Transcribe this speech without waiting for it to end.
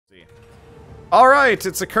Alright,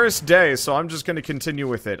 it's a cursed day, so I'm just gonna continue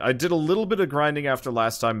with it. I did a little bit of grinding after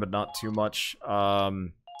last time, but not too much.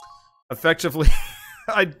 Effectively,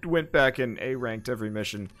 I went back and A-ranked every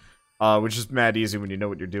mission, which is mad easy when you know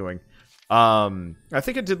what you're doing. I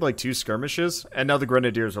think I did like 2 skirmishes, and now the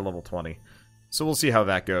Grenadiers are level 20. So we'll see how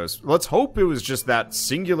that goes. Let's hope it was just that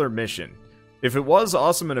singular mission. If it was,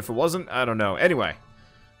 awesome, and if it wasn't, I don't know. Anyway.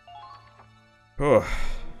 Ugh.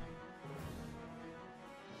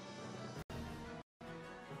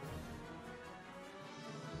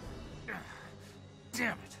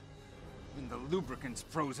 Damn it! When the lubricant's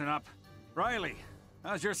frozen up. Riley,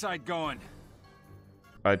 how's your side going?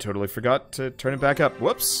 I totally forgot to turn it back up.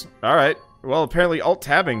 Whoops. Alright. Well, apparently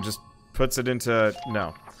alt-tabbing just puts it into...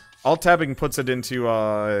 No. Alt-tabbing puts it into,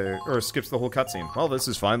 or skips the whole cutscene. Well, this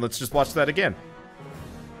is fine. Let's just watch that again.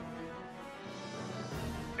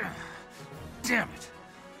 Damn it!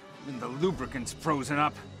 When the lubricant's frozen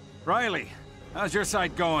up. Riley, how's your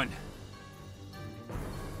side going?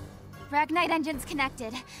 Ragnite engine's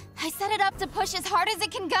connected. I set it up to push as hard as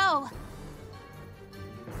it can go.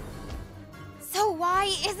 So why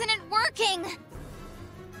isn't it working?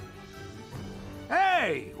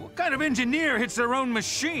 Hey! What kind of engineer hits their own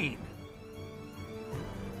machine?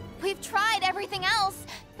 We've tried everything else.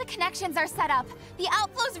 The connections are set up. The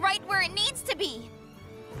outflow's right where it needs to be.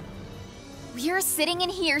 We're sitting in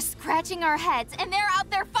here scratching our heads, and they're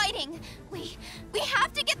out there fighting. We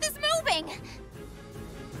have to get this moving.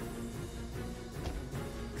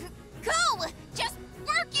 Go! Just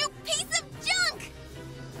work, you piece of junk!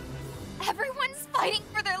 Everyone's fighting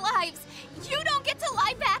for their lives. You don't get to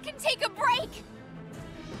lie back and take a break.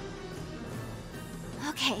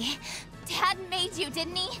 Okay, Dad made you,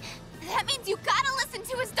 didn't he? That means you gotta listen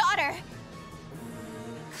to his daughter.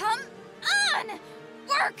 Come on!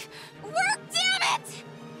 Work! Work, damn it!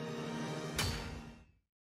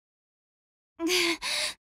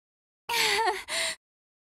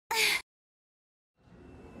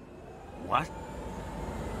 What?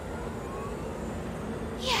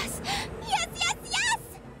 Yes! Yes, yes, yes!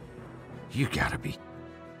 You gotta be...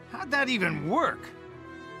 How'd that even work?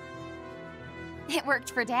 It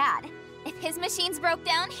worked for Dad. If his machines broke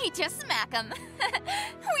down, he'd just smack them.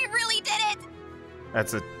 We really did it!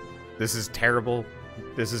 That's a... This is terrible.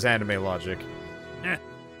 This is anime logic.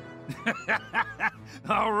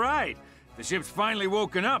 All right. The ship's finally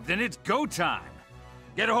woken up, then it's go time.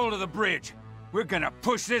 Get a hold of the bridge. We're gonna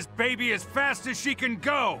push this baby as fast as she can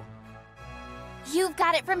go. You've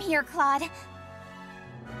got it from here, Claude.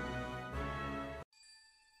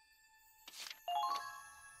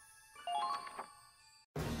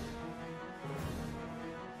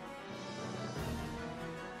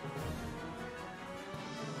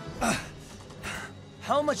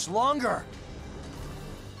 How much longer?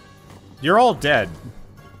 You're all dead.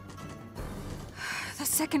 The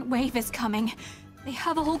second wave is coming. They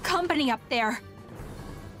have a whole company up there.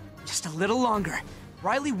 Just a little longer.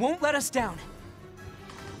 Riley won't let us down.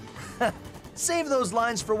 Save those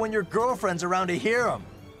lines for when your girlfriend's around to hear them.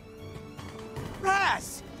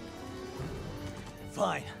 Raz!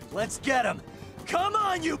 Fine, let's get him. Come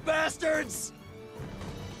on, you bastards!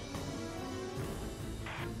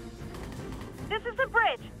 This is the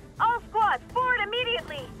bridge. All squads, forward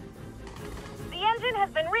immediately. The engine has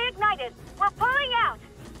been reignited. We're pulling out.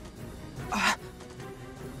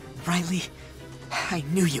 Riley, I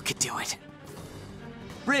knew you could do it.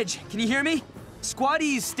 Bridge, can you hear me? Squad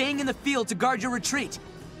E is staying in the field to guard your retreat.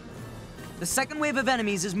 The second wave of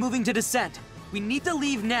enemies is moving to descent. We need to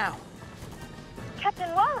leave now.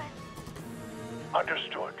 Captain Wallace.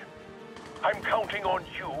 Understood. I'm counting on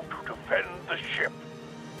you to defend the ship.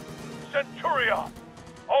 Centuria!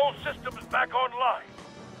 All systems back online.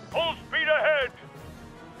 Full speed ahead!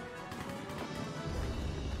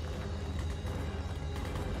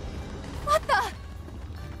 What the? I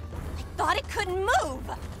thought it couldn't move.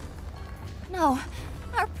 No,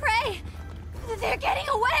 our prey. They're getting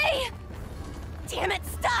away. Damn it,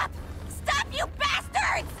 stop! Stop, you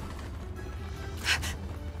bastards!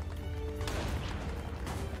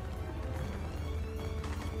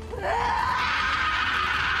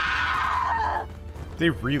 They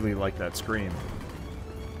really like that scream.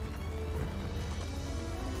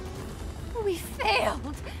 We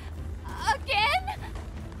failed. Again?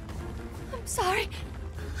 I'm sorry.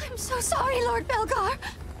 I'm so sorry, Lord Belgar.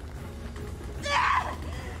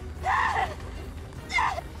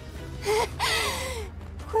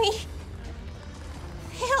 We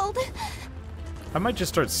failed. I might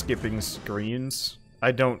just start skipping screens.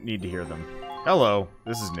 I don't need to hear them. Hello,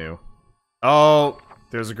 this is new. Oh,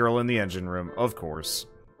 there's a girl in the engine room, of course.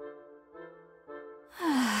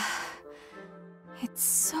 It's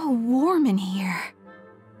so warm in here.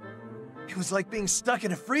 It was like being stuck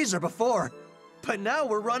in a freezer before, but now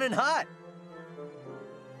we're running hot.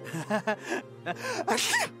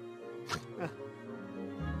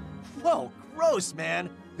 Whoa, gross, man.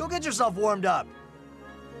 Go get yourself warmed up.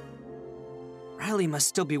 Riley must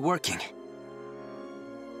still be working.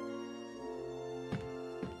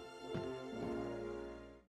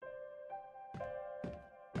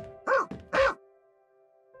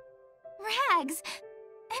 Rags!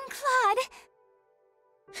 And Claude!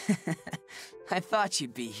 I thought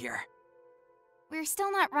you'd be here. We're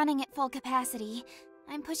still not running at full capacity.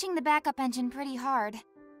 I'm pushing the backup engine pretty hard.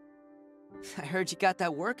 I heard you got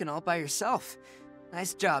that working all by yourself.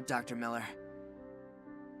 Nice job, Dr. Miller.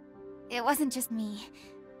 It wasn't just me.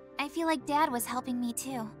 I feel like Dad was helping me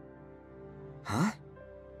too. Huh?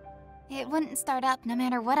 It wouldn't start up no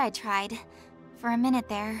matter what I tried. For a minute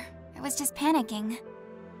there, I was just panicking.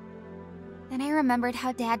 Then I remembered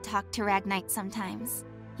how Dad talked to Ragnite sometimes.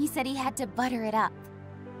 He said he had to butter it up.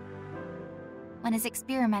 When his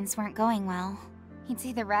experiments weren't going well, he'd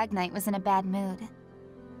say the Ragnite was in a bad mood.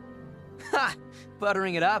 Ha!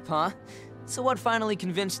 Buttering it up, huh? So what finally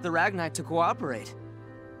convinced the Ragnite to cooperate?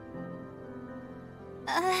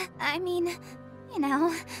 I mean, you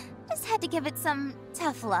know, just had to give it some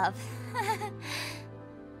tough love.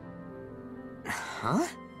 Huh?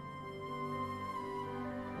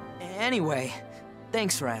 Anyway,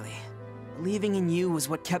 thanks, Riley. Believing in you was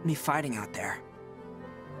what kept me fighting out there.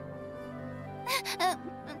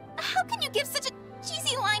 How can you give such a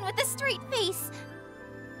cheesy line with a straight face?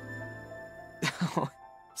 Oh,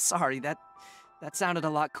 sorry, that sounded a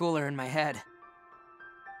lot cooler in my head.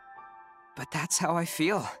 But that's how I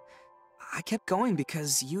feel. I kept going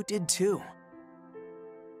because you did too.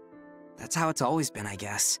 That's how it's always been, I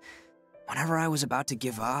guess. Whenever I was about to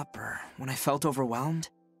give up, or when I felt overwhelmed,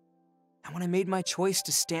 and when I made my choice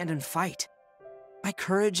to stand and fight, my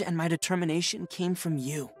courage and my determination came from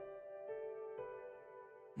you.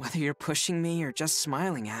 Whether you're pushing me or just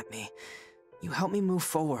smiling at me, you helped me move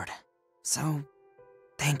forward. So,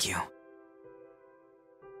 thank you.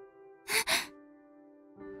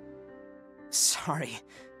 Sorry,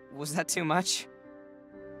 was that too much?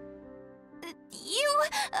 You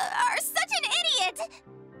are such an idiot!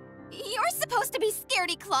 You're supposed to be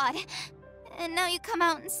scaredy Claude. And now you come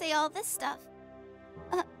out and say all this stuff.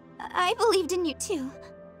 I believed in you too.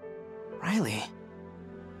 Riley.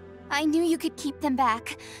 I knew you could keep them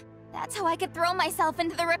back. That's how I could throw myself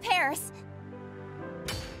into the repairs.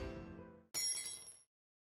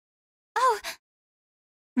 Oh!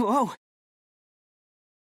 Whoa!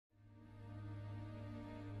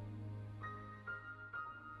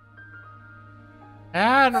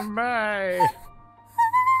 Anime!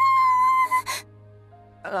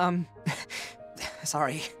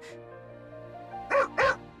 Sorry.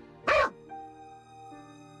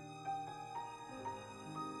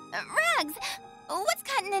 Rags! What's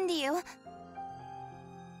cutting into you?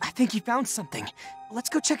 I think he found something. Let's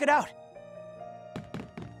go check it out.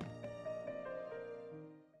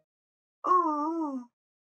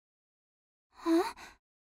 Huh?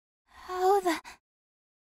 How the...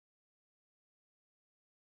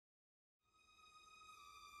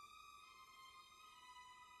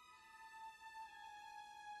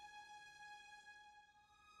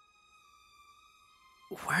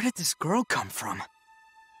 Where did this girl come from?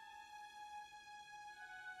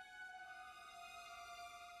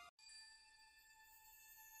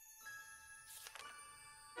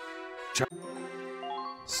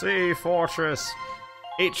 Sea Fortress.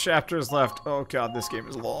 8 chapters left. Oh god, this game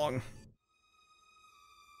is long.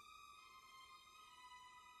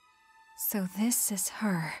 So this is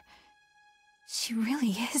her. She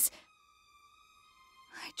really is.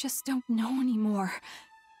 I just don't know anymore.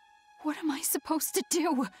 What am I supposed to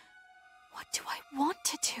do? What do I want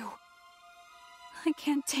to do? I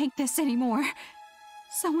can't take this anymore.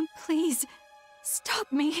 Someone please,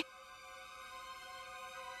 stop me.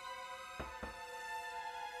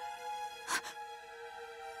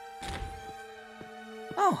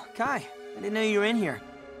 Oh, Kai. I didn't know you were in here.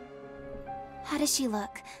 How does she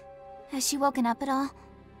look? Has she woken up at all?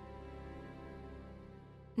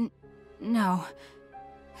 No.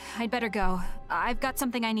 I'd better go. I've got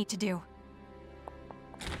something I need to do.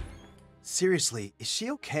 Seriously, is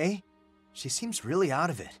she okay? She seems really out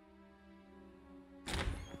of it.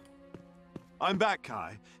 I'm back,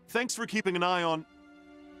 Kai. Thanks for keeping an eye on...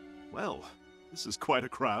 Well, this is quite a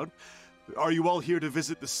crowd. Are you all here to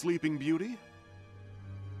visit the Sleeping Beauty?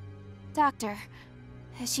 Doctor,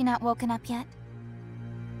 has she not woken up yet?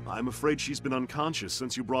 I'm afraid she's been unconscious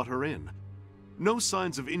since you brought her in. No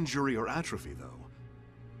signs of injury or atrophy, though.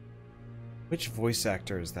 Which voice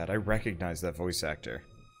actor is that? I recognize that voice actor.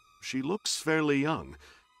 She looks fairly young.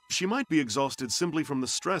 She might be exhausted simply from the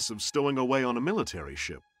stress of stowing away on a military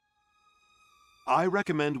ship. I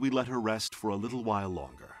recommend we let her rest for a little while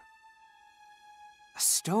longer. A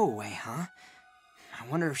stowaway, huh? I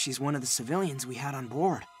wonder if she's one of the civilians we had on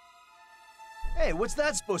board. Hey, what's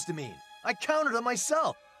that supposed to mean? I counted them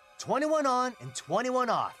myself. 21 on and 21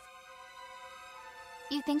 off.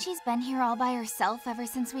 You think she's been here all by herself ever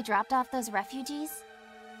since we dropped off those refugees?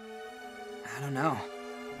 I don't know.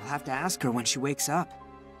 I'll have to ask her when she wakes up.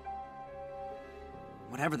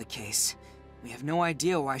 Whatever the case, we have no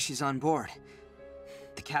idea why she's on board.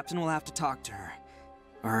 The captain will have to talk to her.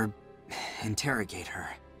 Or interrogate her.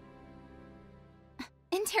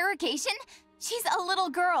 Interrogation? She's a little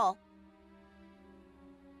girl.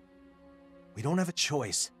 We don't have a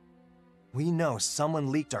choice. We know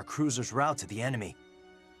someone leaked our cruiser's route to the enemy.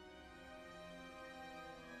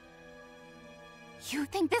 You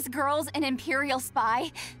think this girl's an Imperial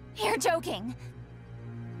spy? You're joking.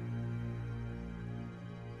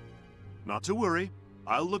 Not to worry.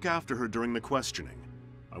 I'll look after her during the questioning.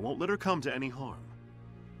 I won't let her come to any harm.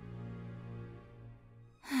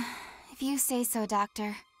 If you say so,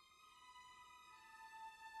 Doctor.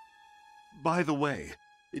 By the way,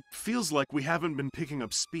 it feels like we haven't been picking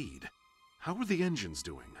up speed. How are the engines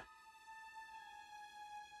doing?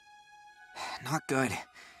 Not good.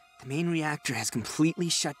 The main reactor has completely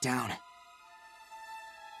shut down.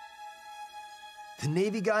 The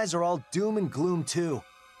Navy guys are all doom and gloom too,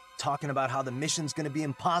 talking about how the mission's gonna be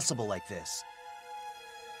impossible like this.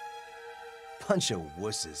 Bunch of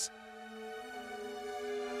wusses.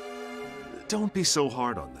 Don't be so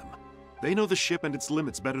hard on them. They know the ship and its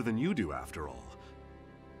limits better than you do, after all.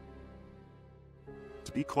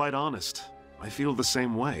 To be quite honest, I feel the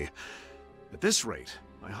same way. At this rate,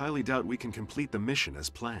 I highly doubt we can complete the mission as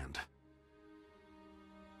planned.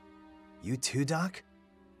 You too, Doc?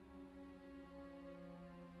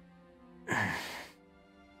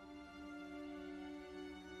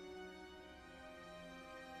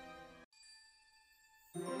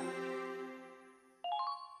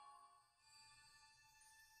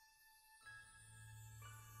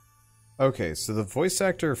 Okay, so the voice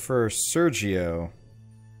actor for Sergio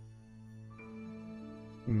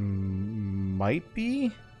might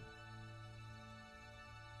be?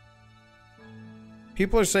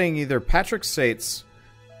 People are saying either Patrick Sates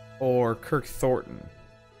or Kirk Thornton.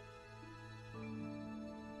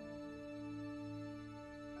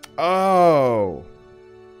 Oh.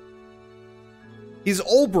 He's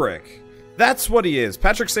Ulbrich. That's what he is.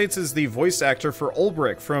 Patrick Sates is the voice actor for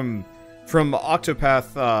Ulbrich from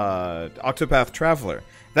Octopath Traveler.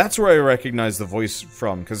 That's where I recognize the voice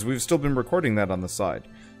from, because we've still been recording that on the side.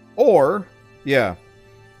 Or, yeah,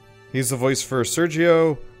 he's the voice for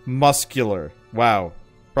Sergio Muscular. Wow.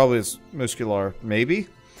 Probably is Muscular, maybe?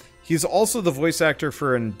 He's also the voice actor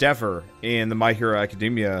for Endeavor in the My Hero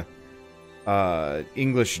Academia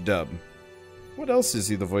English dub. What else is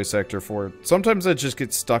he the voice actor for? Sometimes I just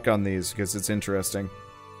get stuck on these because it's interesting.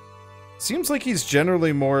 Seems like he's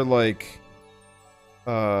generally more like...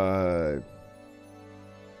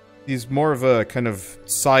 he's more of a kind of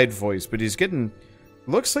side voice, but he's getting...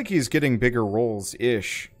 Looks like he's getting bigger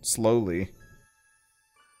roles-ish, slowly.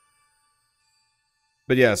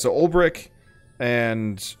 But yeah, so Ulbrich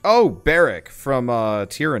and... Oh, Barrick from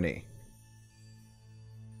Tyranny.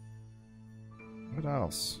 What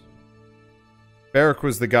else? Barrick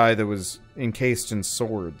was the guy that was encased in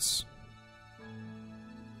swords.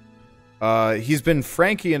 He's been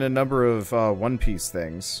Frankie in a number of One Piece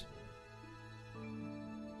things.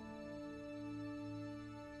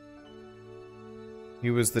 He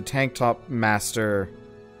was the tank top master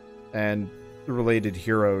and related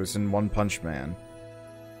heroes in One Punch Man.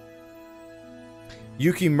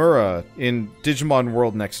 Yukimura in Digimon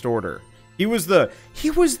World Next Order. He was the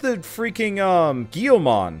freaking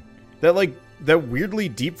Guilmon. That weirdly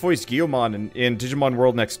deep voiced Guilmon in Digimon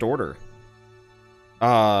World Next Order.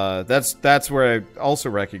 That's where I also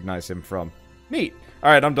recognize him from. Neat.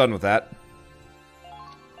 Alright, I'm done with that.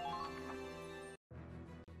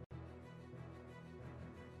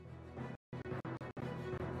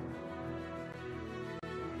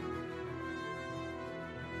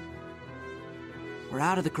 We're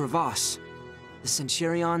out of the crevasse. The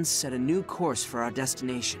Centurions set a new course for our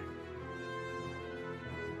destination.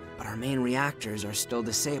 But our main reactors are still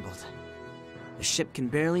disabled. The ship can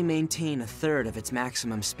barely maintain a third of its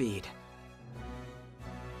maximum speed.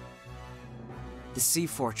 The Sea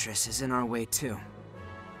Fortress is in our way too.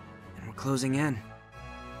 And we're closing in.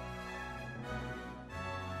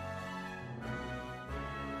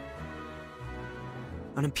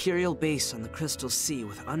 An imperial base on the Crystal Sea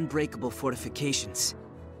with unbreakable fortifications.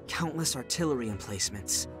 Countless artillery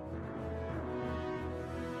emplacements.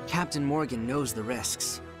 Captain Morgan knows the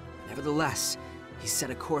risks. Nevertheless, he set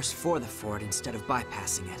a course for the fort instead of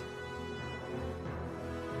bypassing it.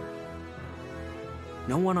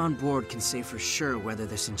 No one on board can say for sure whether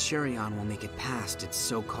the Centurion will make it past its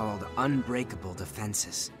so-called unbreakable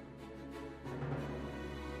defenses.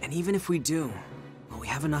 And even if we do, will we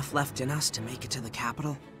have enough left in us to make it to the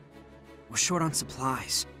capital? We're short on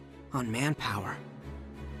supplies, on manpower.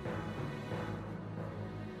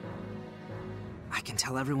 I can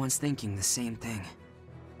tell everyone's thinking the same thing.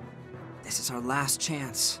 This is our last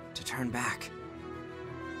chance to turn back.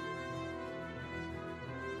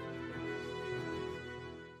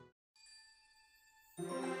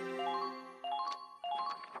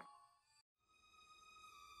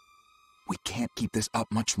 We can't keep this up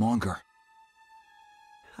much longer.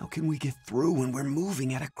 How can we get through when we're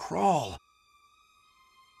moving at a crawl?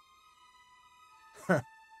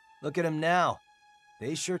 Look at him now.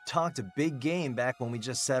 They sure talked a big game back when we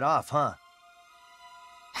just set off, huh?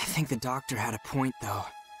 I think the doctor had a point, though.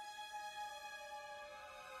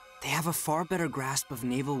 They have a far better grasp of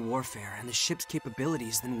naval warfare and the ship's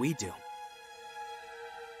capabilities than we do.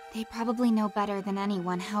 They probably know better than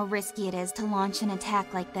anyone how risky it is to launch an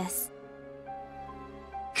attack like this.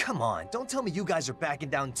 Come on, don't tell me you guys are backing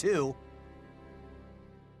down too.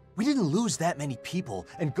 We didn't lose that many people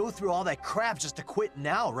and go through all that crap just to quit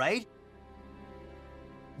now, right?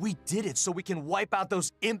 We did it so we can wipe out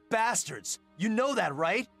those imp bastards. You know that,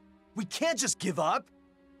 right? We can't just give up.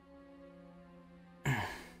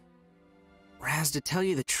 Raz, to tell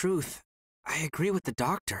you the truth, I agree with the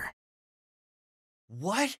doctor.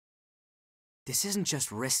 What? This isn't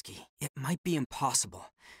just risky, it might be impossible.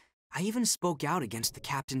 I even spoke out against the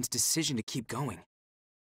captain's decision to keep going.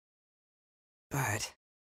 But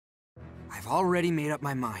I've already made up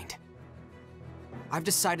my mind. I've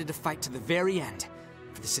decided to fight to the very end,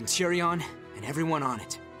 for the Centurion and everyone on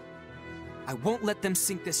it. I won't let them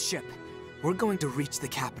sink this ship. We're going to reach the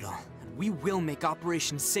capital, and we will make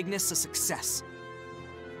Operation Cygnus a success.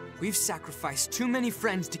 We've sacrificed too many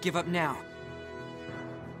friends to give up now.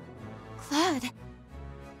 Claude.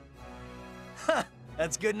 Ha!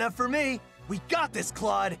 That's good enough for me. We got this,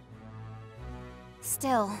 Claude.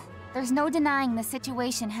 Still, there's no denying the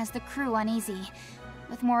situation has the crew uneasy.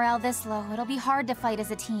 With morale this low, it'll be hard to fight as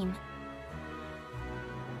a team.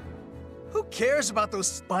 Who cares about those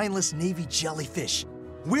spineless Navy jellyfish?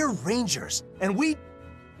 We're Rangers, and we...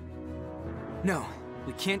 No,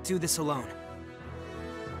 we can't do this alone.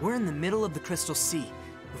 We're in the middle of the Crystal Sea.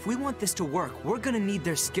 If we want this to work, we're gonna need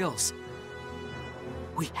their skills.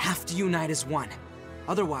 We have to unite as one.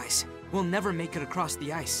 Otherwise, we'll never make it across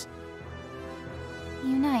the ice.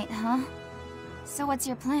 Unite, huh? So what's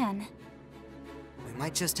your plan? We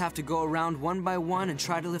might just have to go around one by one and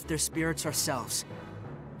try to lift their spirits ourselves.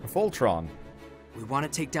 Voltron. We want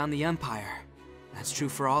to take down the Empire. That's true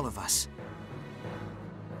for all of us.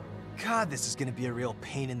 God, this is gonna be a real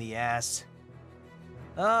pain in the ass.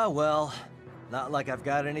 Ah, well, not like I've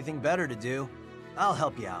got anything better to do. I'll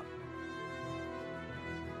help you out.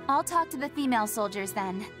 I'll talk to the female soldiers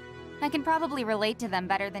then. I can probably relate to them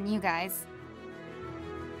better than you guys.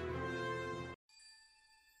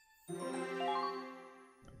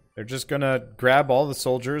 They're just gonna grab all the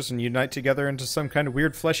soldiers and unite together into some kind of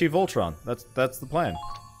weird fleshy Voltron. That's the plan.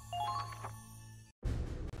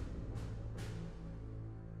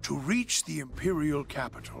 To reach the Imperial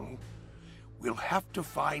capital, we'll have to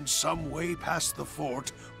find some way past the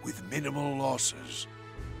fort with minimal losses.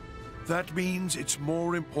 That means it's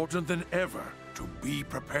more important than ever to be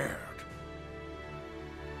prepared.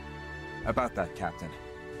 About that, Captain.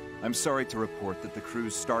 I'm sorry to report that the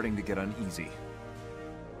crew's starting to get uneasy.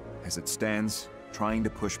 As it stands, trying to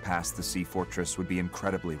push past the sea fortress would be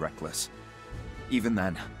incredibly reckless. Even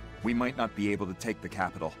then, we might not be able to take the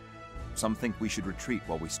capital. Some think we should retreat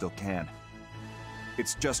while we still can.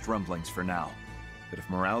 It's just rumblings for now, but if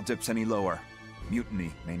morale dips any lower,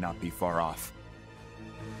 mutiny may not be far off.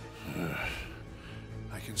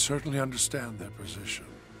 I can certainly understand their position.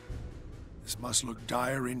 This must look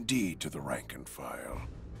dire indeed to the rank and file.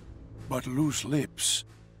 But loose lips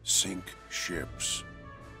sink ships.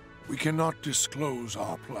 We cannot disclose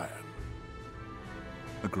our plan.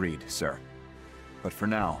 Agreed, sir. But for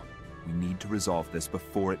now, we need to resolve this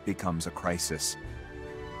before it becomes a crisis.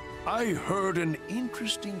 I heard an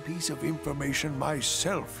interesting piece of information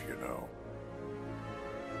myself, you know.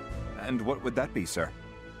 And what would that be, sir?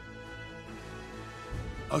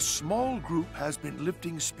 A small group has been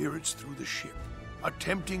lifting spirits through the ship,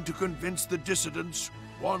 attempting to convince the dissidents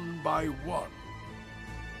one by one.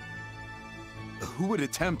 Who would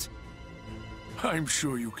attempt? I'm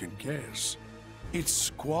sure you can guess. It's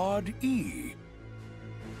Squad E.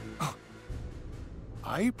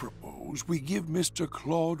 I propose we give Mr.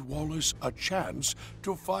 Claude Wallace a chance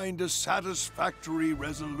to find a satisfactory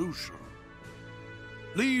resolution.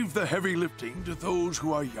 Leave the heavy lifting to those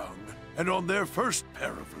who are young and on their first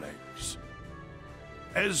pair of legs.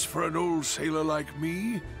 As for an old sailor like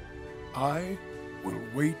me, I will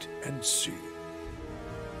wait and see.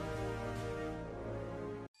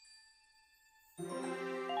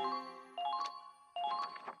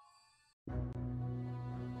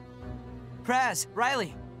 Raz,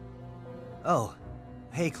 Riley. Oh,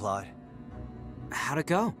 hey, Claude. How'd it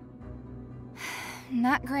go?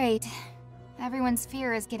 Not great. Everyone's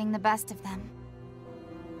fear is getting the best of them.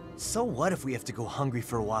 So what if we have to go hungry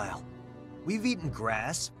for a while? We've eaten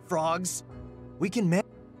grass, frogs. We can manage.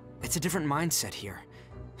 It's a different mindset here.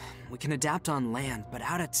 We can adapt on land, but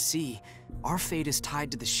out at sea, our fate is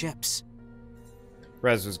tied to the ships.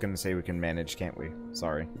 Raz was gonna say we can manage, can't we?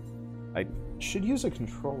 Sorry. I should use a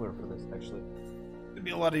controller for this, actually. It'd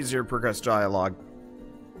be a lot easier to progress dialogue.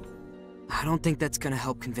 I don't think that's gonna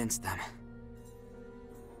help convince them.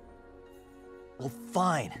 Well,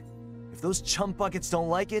 fine. If those chump buckets don't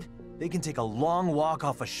like it, they can take a long walk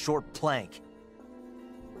off a short plank.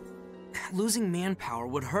 Losing manpower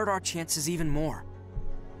would hurt our chances even more.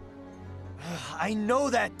 I know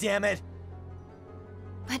that, damn it!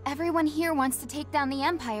 But everyone here wants to take down the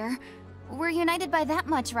Empire. We're united by that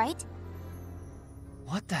much, right?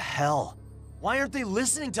 What the hell? Why aren't they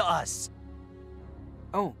listening to us?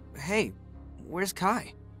 Oh, hey, where's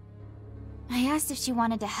Kai? I asked if she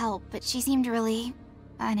wanted to help, but she seemed really,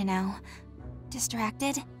 I don't know,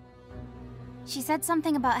 distracted. She said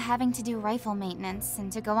something about having to do rifle maintenance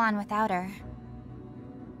and to go on without her.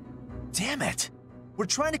 Damn it! We're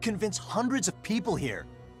trying to convince hundreds of people here.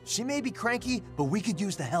 She may be cranky, but we could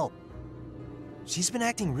use the help. She's been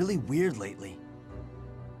acting really weird lately.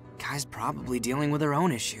 Kai's probably dealing with her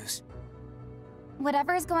own issues.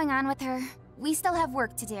 Whatever is going on with her, we still have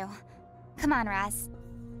work to do. Come on, Raz.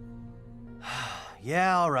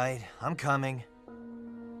 Yeah, alright. I'm coming.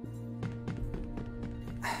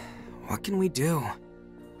 What can we do?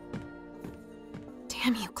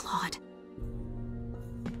 Damn you, Claude.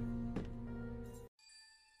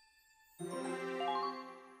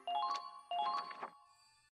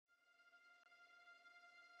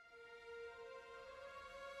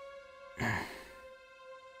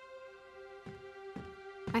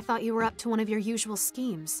 I thought you were up to one of your usual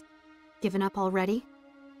schemes. Given up already?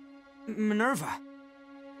 Minerva,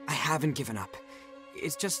 I haven't given up.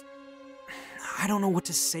 It's just... I don't know what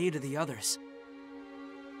to say to the others.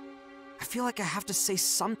 I feel like I have to say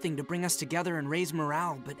something to bring us together and raise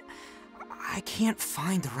morale, but I can't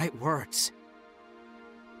find the right words.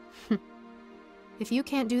 If you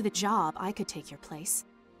can't do the job, I could take your place.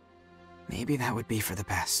 Maybe that would be for the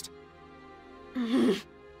best.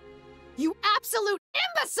 You absolute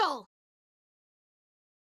imbecile!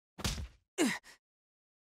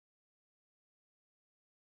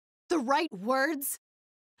 The right words?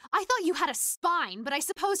 I thought you had a spine, but I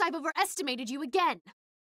suppose I've overestimated you again.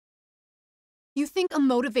 You think a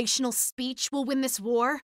motivational speech will win this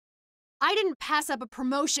war? I didn't pass up a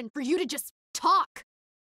promotion for you to just talk.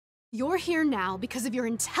 You're here now because of your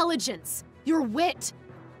intelligence, your wit.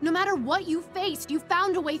 No matter what you faced, you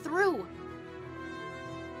found a way through.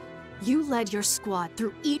 You led your squad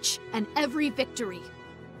through each and every victory.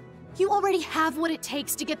 You already have what it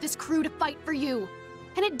takes to get this crew to fight for you.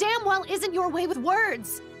 And it damn well isn't your way with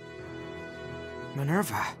words.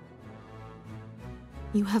 Minerva.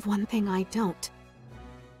 You have one thing I don't.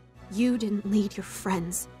 You didn't lead your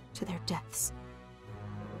friends to their deaths.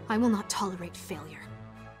 I will not tolerate failure.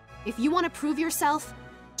 If you want to prove yourself,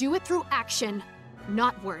 do it through action,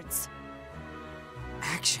 not words.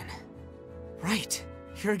 Action. Right.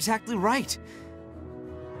 You're exactly right.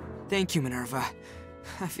 Thank you, Minerva.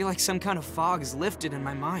 I feel like some kind of fog is lifted in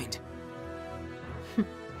my mind.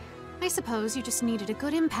 I suppose you just needed a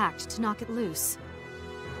good impact to knock it loose.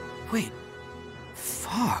 Wait.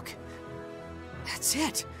 Fog? That's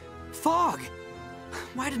it. Fog!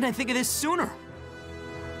 Why didn't I think of this sooner?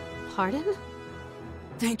 Pardon?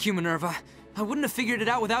 Thank you, Minerva. I wouldn't have figured it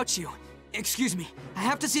out without you. Excuse me. I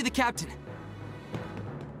have to see the captain.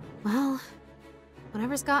 Well,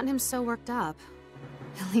 whatever's gotten him so worked up,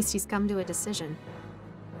 at least he's come to a decision.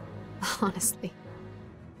 Honestly,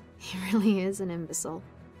 he really is an imbecile.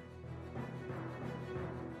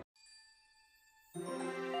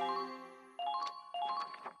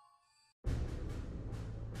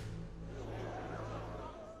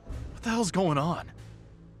 What the hell's going on?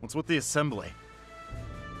 What's with the assembly?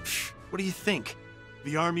 What do you think?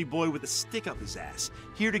 The army boy with a stick up his ass,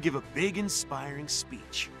 here to give a big, inspiring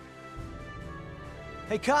speech.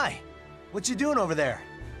 Hey, Kai, what you doing over there?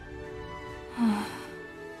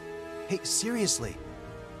 Hey, seriously,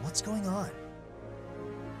 what's going on?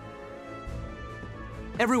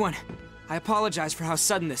 Everyone, I apologize for how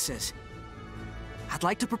sudden this is. I'd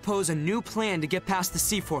like to propose a new plan to get past the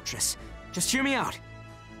sea fortress. Just hear me out.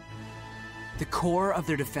 The core of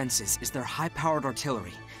their defenses is their high-powered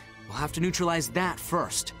artillery. We'll have to neutralize that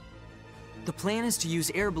first. The plan is to use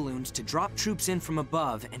air balloons to drop troops in from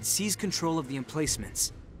above and seize control of the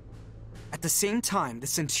emplacements. At the same time, the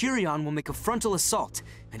Centurion will make a frontal assault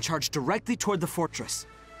and charge directly toward the fortress.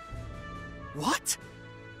 What?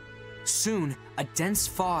 Soon, a dense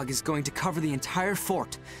fog is going to cover the entire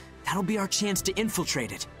fort. That'll be our chance to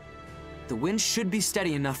infiltrate it. The wind should be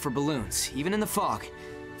steady enough for balloons, even in the fog.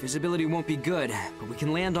 Visibility won't be good, but we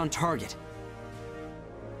can land on target.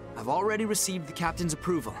 I've already received the captain's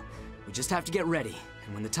approval. We just have to get ready,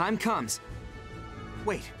 and when the time comes...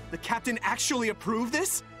 Wait, the captain actually approved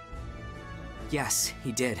this? Yes,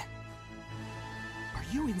 he did. Are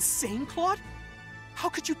you insane, Claude? How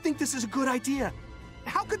could you think this is a good idea?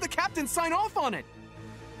 How could the captain sign off on it?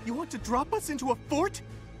 You want to drop us into a fort?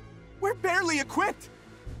 We're barely equipped.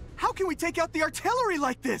 How can we take out the artillery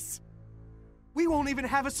like this? We won't even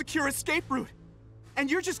have a secure escape route. And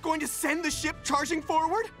you're just going to send the ship charging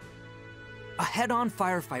forward? A head-on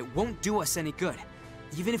firefight won't do us any good.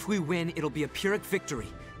 Even if we win, it'll be a Pyrrhic victory.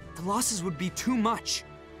 The losses would be too much.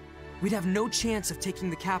 We'd have no chance of taking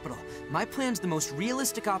the capital. My plan's the most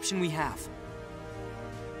realistic option we have.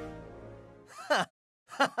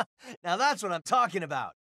 Now that's what I'm talking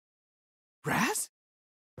about. Raz?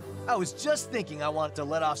 I was just thinking I wanted to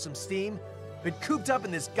let off some steam. Been cooped up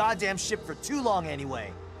in this goddamn ship for too long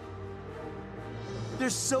anyway.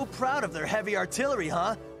 They're so proud of their heavy artillery,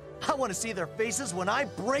 huh? I want to see their faces when I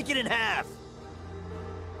break it in half.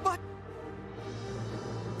 But...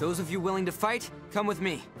 Those of you willing to fight, come with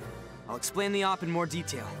me. I'll explain the op in more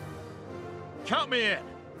detail. Count me in.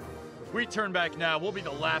 If we turn back now, we'll be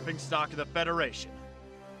the laughingstock of the Federation.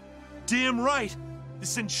 Damn right! The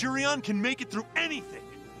Centurion can make it through anything!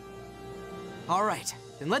 All right,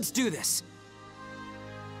 then let's do this.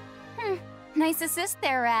 Nice assist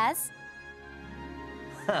there, Raz.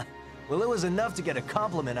 Well, it was enough to get a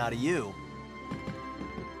compliment out of you.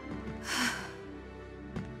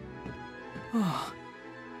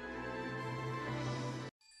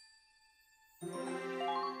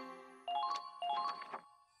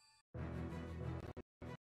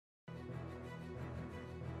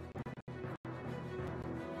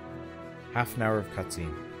 Half an hour of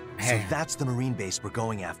cutscene. So that's the Marine base we're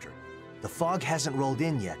going after. The fog hasn't rolled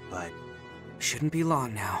in yet, but... Shouldn't be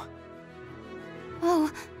long now.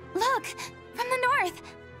 Oh, look! From the north!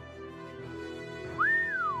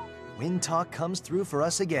 Wind talk comes through for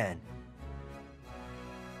us again.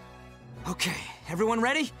 Okay, everyone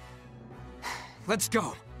ready? Let's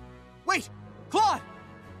go. Wait! Claude!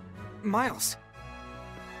 Miles.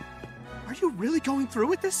 Are you really going through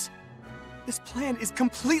with this? This plan is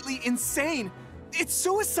completely insane! It's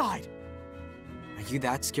suicide! Are you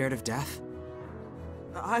that scared of death?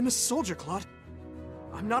 I'm a soldier, Claude.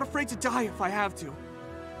 I'm not afraid to die if I have to.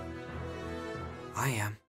 I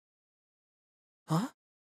am. Huh?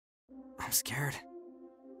 I'm scared.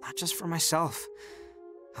 Not just for myself.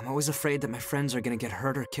 I'm always afraid that my friends are gonna get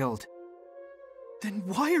hurt or killed. Then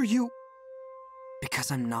why are you...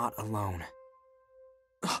 Because I'm not alone.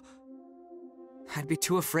 I'd be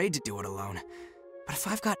too afraid to do it alone. But if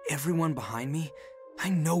I've got everyone behind me, I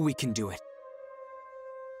know we can do it.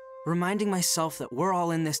 Reminding myself that we're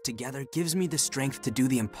all in this together gives me the strength to do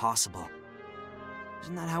the impossible.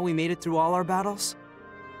 Isn't that how we made it through all our battles?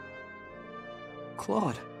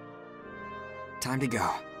 Claude. Time to go.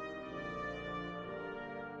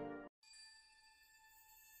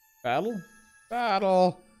 Battle?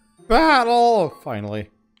 Battle! Battle!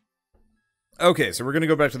 Finally. Okay, so we're gonna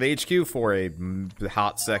go back to the HQ for a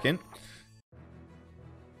hot second.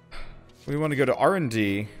 We want to go to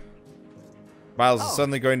R&D. Miles is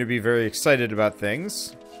suddenly going to be very excited about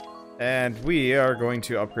things. And we are going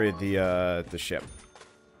to upgrade the ship.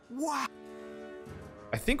 Wow.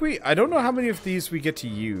 I don't know how many of these we get to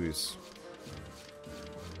use.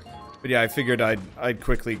 But yeah, I figured I'd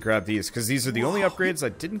quickly grab these, because these are the only upgrades I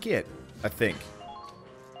didn't get, I think.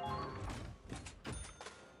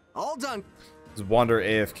 All done. Just wander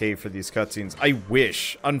AFK for these cutscenes. I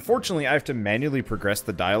wish. Unfortunately, I have to manually progress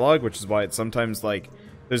the dialogue, which is why it's sometimes, like,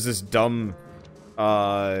 there's this dumb,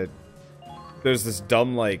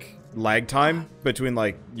 like, lag time between,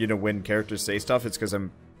 like, you know, when characters say stuff. It's because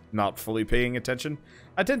I'm not fully paying attention.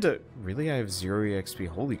 I tend to... Really? I have 0 EXP?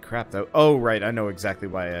 Holy crap, though. Oh, right. I know exactly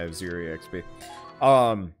why I have 0 EXP.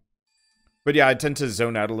 But yeah, I tend to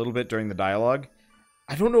zone out a little bit during the dialogue.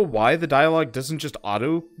 I don't know why the dialogue doesn't just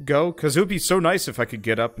auto-go, because it would be so nice if I could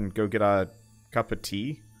get up and go get a cup of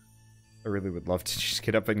tea. I really would love to just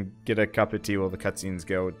get up and get a cup of tea while the cutscenes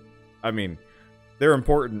go. I mean, they're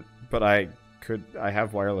important, but I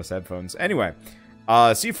have wireless headphones. Anyway,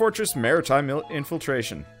 Sea Fortress Maritime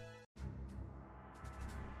Infiltration.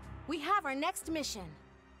 We have our next mission.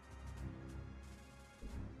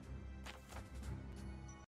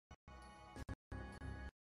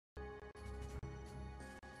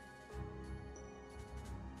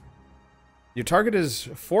 Your target is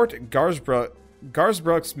Fort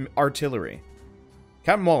Garsbruck's artillery.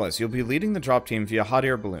 Captain Wallace, you'll be leading the drop team via hot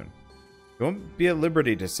air balloon. You won't be at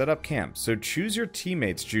liberty to set up camp, so choose your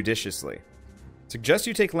teammates judiciously. Suggest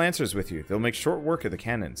you take lancers with you. They'll make short work of the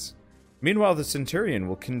cannons. Meanwhile, the Centurion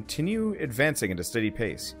will continue advancing at a steady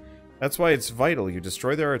pace. That's why it's vital you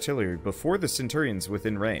destroy their artillery before the Centurion's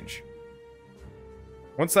within range.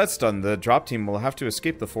 Once that's done, the drop team will have to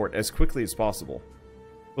escape the fort as quickly as possible.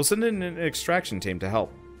 We'll send in an extraction team to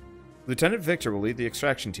help. Lieutenant Victor will lead the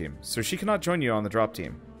extraction team, so she cannot join you on the drop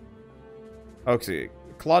team. Okay,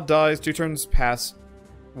 Claude dies, 2 turns pass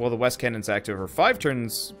while the west cannon's active, or 5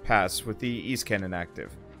 turns pass with the east cannon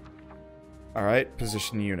active. Alright,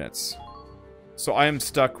 position units. So I am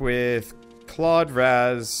stuck with Claude,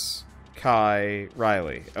 Raz, Kai,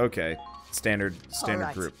 Riley. Okay, standard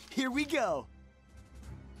right, group. Here we go.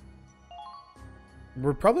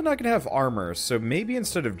 We're probably not going to have armor, so maybe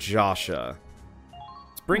instead of Joshua,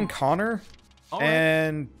 let's bring Connor,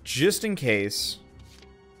 and just in case,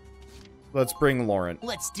 let's bring Laurent.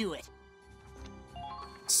 Let's do it.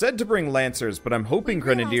 Said to bring Lancers, but I'm hoping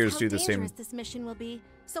Grenadiers do the same. Dangerous this mission will be,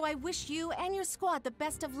 so I wish you and your squad the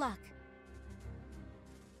best of luck.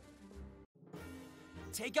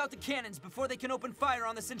 Take out the cannons before they can open fire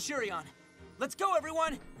on the Centurion. Let's go,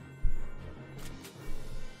 everyone!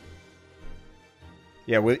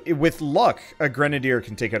 Yeah, with luck, a Grenadier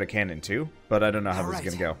can take out a cannon too, but I don't know how this is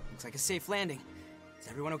going to go. Looks like a safe landing. Is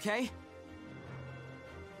everyone okay?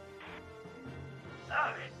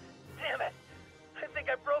 Ugh, damn it! I think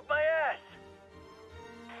I broke my ass!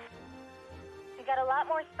 We got a lot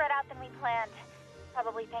more spread out than we planned.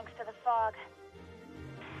 Probably thanks to the fog.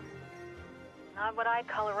 Not what I'd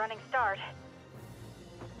call a running start.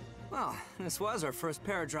 Well, this was our first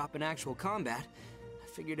paradrop in actual combat. I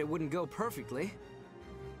figured it wouldn't go perfectly.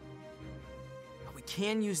 But we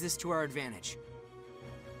can use this to our advantage.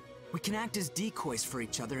 We can act as decoys for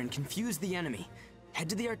each other and confuse the enemy. Head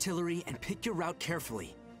to the artillery and pick your route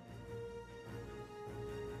carefully.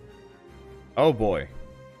 Oh boy.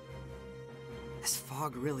 This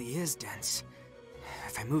fog really is dense.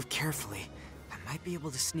 If I move carefully, I might be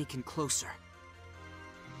able to sneak in closer.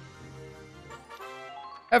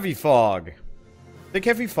 Heavy fog. Thick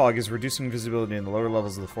heavy fog is reducing visibility in the lower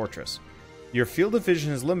levels of the fortress. Your field of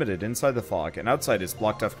vision is limited inside the fog, and outside is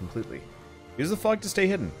blocked off completely. Use the fog to stay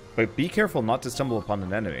hidden, but be careful not to stumble upon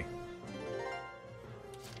an enemy.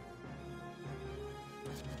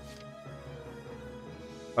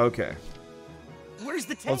 Okay. Where's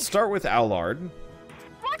the tank? Let's start with Allard.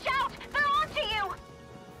 Watch out! They're onto you!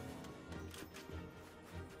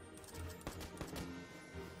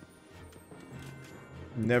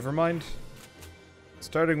 Never mind.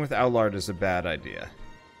 Starting with Allard is a bad idea.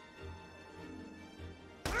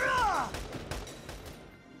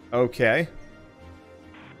 Okay.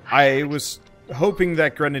 I was hoping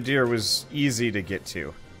that Grenadier was easy to get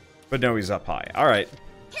to. But no, he's up high. Alright.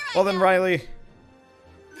 Well then, Riley.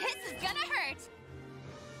 This is gonna hurt.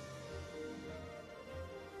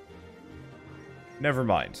 Never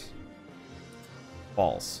mind.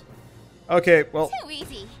 Balls. Okay, well, Too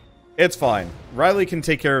easy. it's fine. Riley can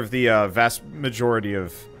take care of the vast majority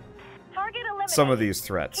of some of these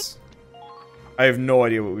threats. I have no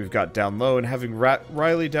idea what we've got down low, and having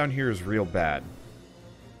Riley down here is real bad.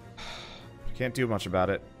 Can't do much about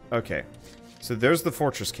it. Okay. So there's the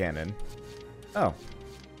fortress cannon. Oh.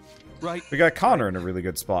 Right. We got Connor in a really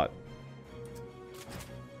good spot.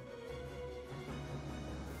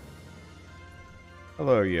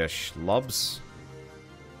 Hello, you schlubs.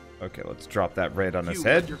 Okay, let's drop that raid on his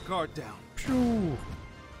head. Your guard down. Phew.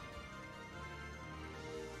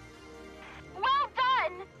 Well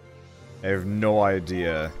done! I have no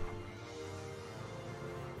idea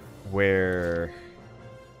where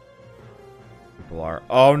people are.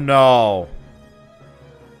 Oh no!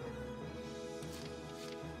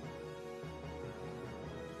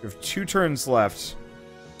 You have 2 turns left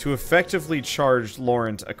to effectively charge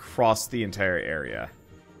Laurent across the entire area.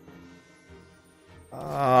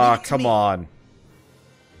 Ah, come on.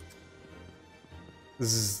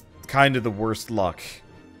 This is kind of the worst luck.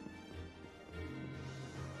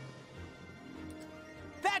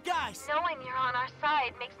 Bad guys! Knowing you're on our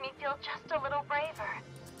side makes me feel just a little braver.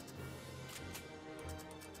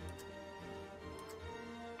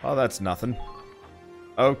 Oh, that's nothing.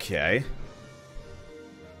 Okay.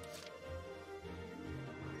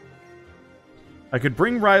 I could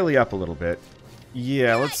bring Riley up a little bit.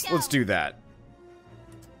 Yeah, let's do that.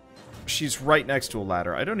 She's right next to a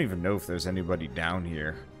ladder. I don't even know if there's anybody down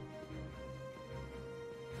here.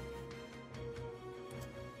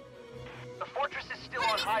 The fortress is still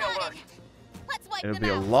on high alert. It'll be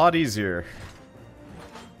a lot easier.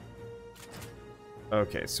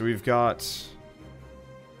 Okay, so we've got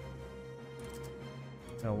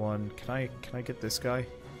no one. Can I get this guy?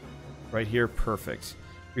 Right here, perfect.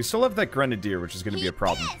 We still have that grenadier, which is going to be a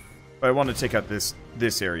problem. But I want to take out this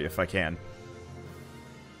area if I can.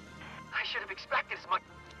 I should have expected as much.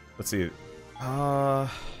 Let's see. No,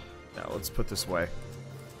 let's put this away.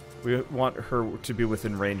 We want her to be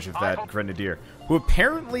within range of that grenadier, who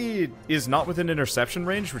apparently is not within interception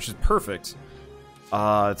range, which is perfect.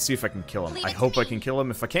 Let's see if I can kill him. I hope I can kill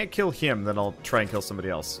him. If I can't kill him, then I'll try and kill somebody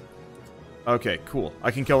else. Okay, cool.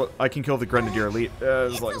 I can kill the grenadier elite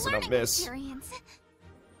as long as I don't miss.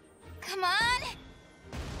 Come on.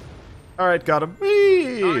 All right, got him.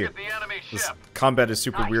 Whee! This combat is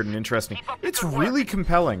super weird and interesting. It's really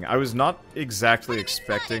compelling. I was not exactly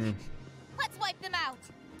expecting. Let's wipe them out.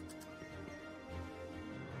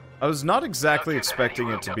 I was not exactly expecting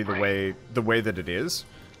it to be the way that it is,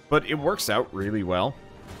 but it works out really well.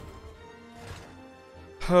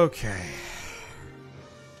 Okay.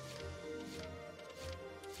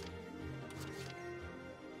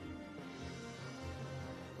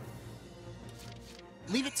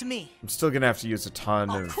 Leave it to me. I'm still gonna have to use a ton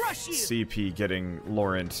of CP getting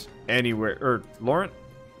Laurent anywhere, or Laurent?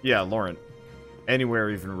 Yeah, Laurent. Anywhere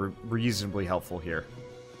even reasonably helpful here.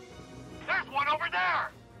 There's one over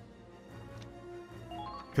there!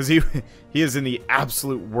 Because he is in the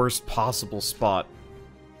absolute worst possible spot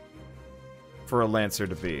for a Lancer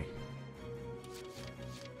to be.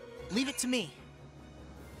 Leave it to me.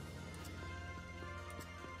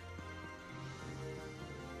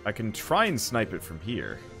 I can try and snipe it from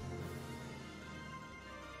here.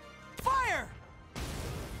 Fire!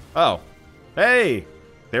 Oh. Hey!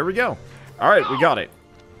 There we go. Alright, we got it.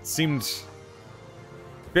 Seemed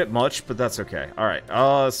a bit much, but that's okay. Alright,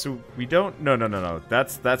 so we don't... No.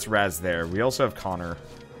 That's Raz there. We also have Connor.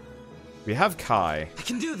 We have Kai. I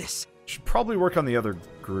can do this! Should probably work on the other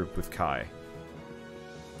group with Kai.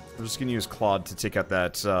 I'm just gonna use Claude to take out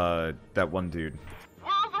that one dude.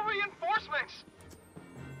 Where are the reinforcements?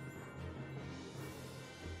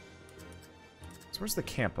 So where's the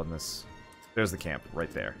camp on this? There's the camp,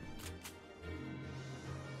 right there.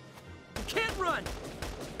 Can't run!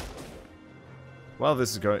 Well,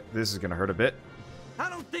 this is gonna hurt a bit. I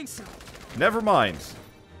don't think so. Never mind.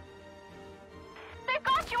 They've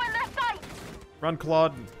got you in their sights! Run,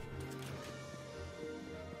 Claude.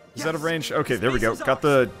 Is that a range? Okay, there we go. Got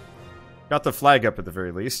the flag up at the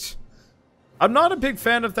very least. I'm not a big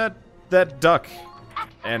fan of that duck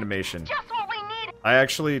animation. Just what we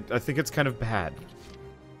need. I think it's kind of bad.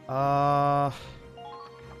 No,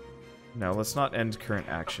 let's not end current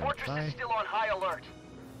action. The fortress is still on high alert.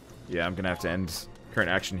 Yeah, I'm gonna have to end current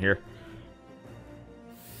action here.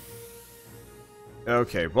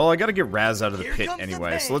 Okay, well, I gotta get Raz out of the pit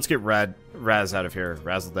anyway, so let's get Raz out of here.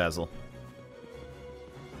 Razzle dazzle.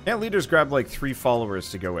 Can't leaders grab like 3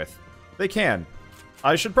 followers to go with? They can.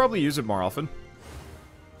 I should probably use it more often.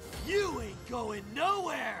 You ain't going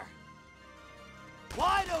nowhere.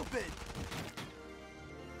 Wide open.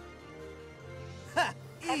 Ha,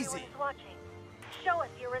 easy. Watching. Show us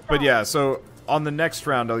your results. But yeah, so on the next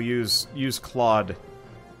round, I'll use Claude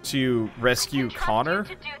to rescue Connor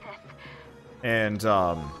and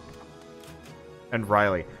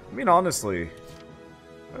Riley. I mean, honestly,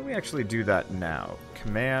 why don't we actually do that now?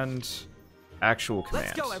 Command, actual command.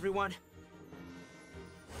 Let's go, everyone.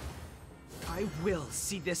 I will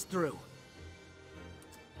see this through.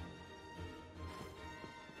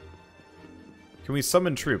 Can we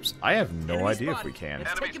summon troops? I have no idea if we can.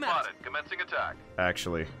 Enemy spotted. Commencing attack.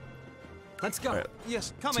 Actually. Let's go. Right.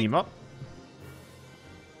 Yes, coming. Team up.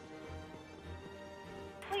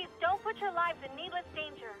 Please don't put your lives in needless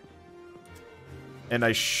danger. And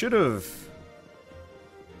I should have...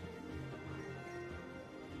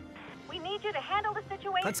 We need you to handle the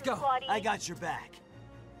situation, Let's go. Claudie. I got your back.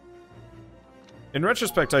 In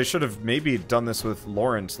retrospect, I should have maybe done this with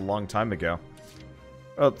Lawrence a long time ago.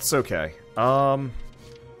 Oh, it's okay.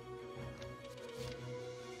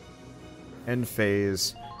 End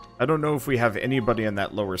phase. I don't know if we have anybody in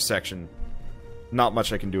that lower section. Not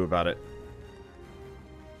much I can do about it.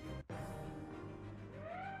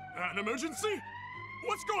 An emergency?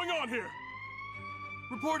 What's going on here?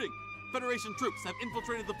 Reporting. Federation troops have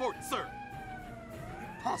infiltrated the fort, sir.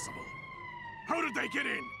 Impossible. How did they get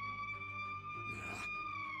in?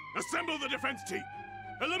 Assemble the defense team.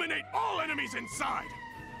 Eliminate all enemies inside.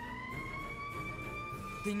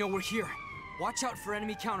 They know we're here. Watch out for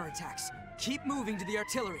enemy counterattacks. Keep moving to the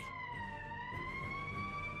artillery.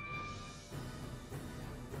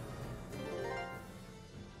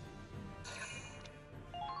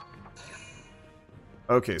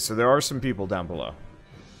 Okay, so there are some people down below.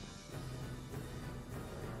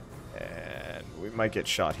 And we might get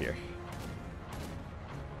shot here.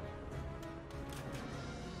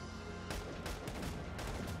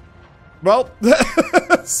 Well,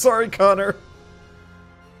 sorry, Connor.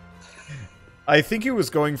 I think he was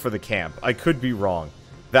going for the camp. I could be wrong.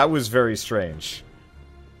 That was very strange.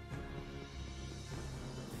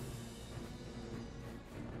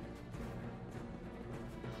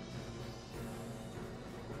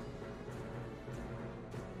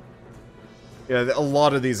 Yeah, a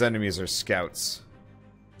lot of these enemies are scouts.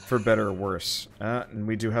 For better or worse. And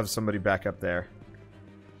we do have somebody back up there.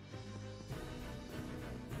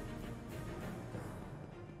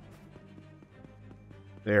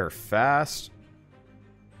 They're fast.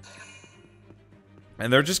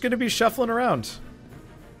 And they're just going to be shuffling around.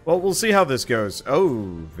 Well, we'll see how this goes.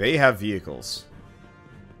 Oh, they have vehicles.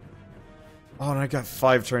 Oh, and I got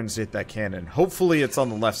 5 turns to hit that cannon. Hopefully it's on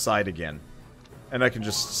the left side again. And I can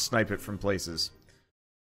just snipe it from places.